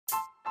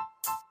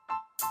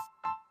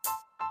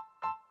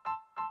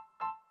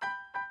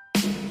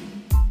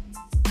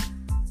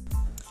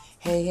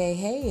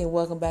Hey, and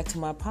welcome back to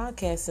my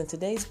podcast. In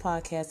today's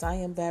podcast, I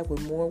am back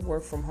with more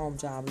work from home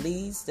job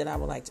leads that I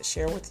would like to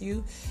share with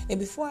you. And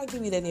before I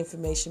give you that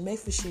information, make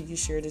sure you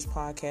share this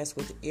podcast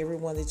with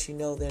everyone that you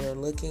know that are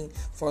looking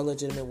for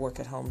legitimate work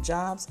at home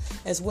jobs,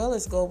 as well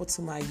as go over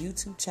to my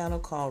YouTube channel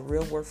called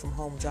Real Work from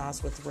Home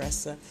Jobs with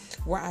Ressa,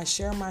 where I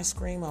share my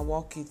screen, I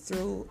walk you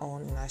through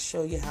and I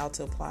show you how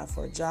to apply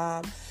for a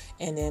job.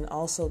 And then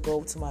also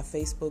go to my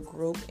Facebook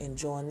group and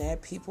join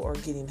that. People are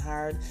getting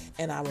hired,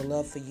 and I would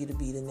love for you to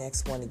be the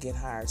next one to get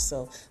hired.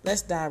 So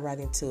let's dive right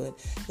into it.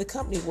 The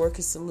company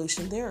Worker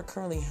Solution, they are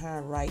currently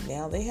hiring right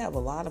now. They have a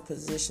lot of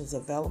positions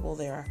available.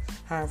 They are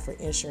hiring for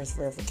insurance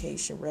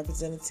verification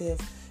representative,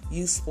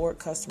 youth sport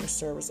customer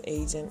service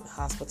agent,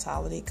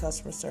 hospitality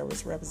customer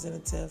service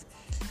representative,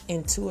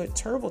 Intuit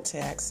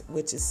TurboTax,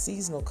 which is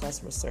seasonal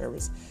customer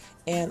service,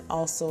 and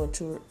also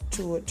Intuit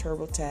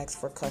TurboTax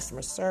for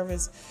customer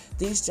service.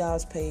 These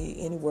jobs pay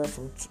anywhere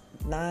from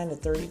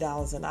 $9 to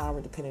 $30 an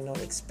hour depending on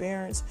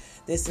experience.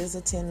 This is a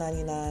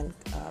 1099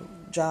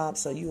 job,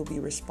 so you will be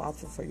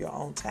responsible for your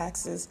own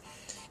taxes.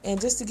 And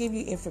just to give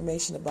you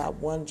information about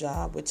one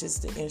job, which is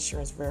the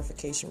insurance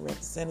verification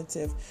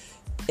representative,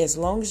 as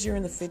long as you're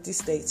in the 50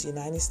 states,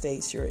 United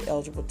States, you're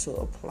eligible to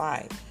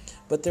apply.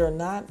 But they're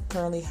not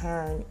currently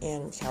hiring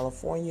in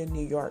California,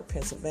 New York,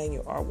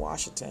 Pennsylvania, or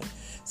Washington.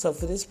 So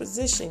for this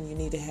position, you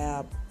need to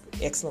have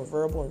excellent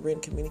verbal and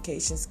written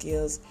communication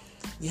skills.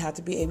 You have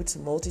to be able to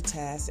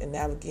multitask and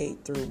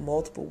navigate through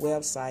multiple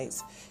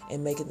websites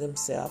and making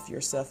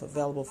yourself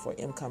available for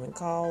incoming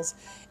calls.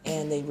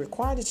 And they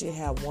require that you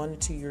have 1 to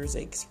 2 years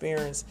of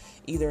experience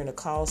either in a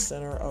call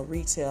center or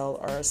retail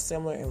or a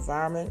similar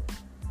environment.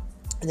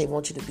 And they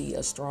want you to be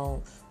a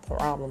strong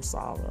problem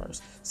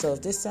solvers. So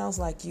if this sounds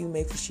like you,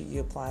 make sure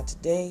you apply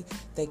today.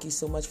 Thank you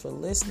so much for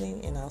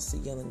listening, and I'll see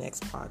you on the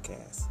next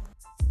podcast.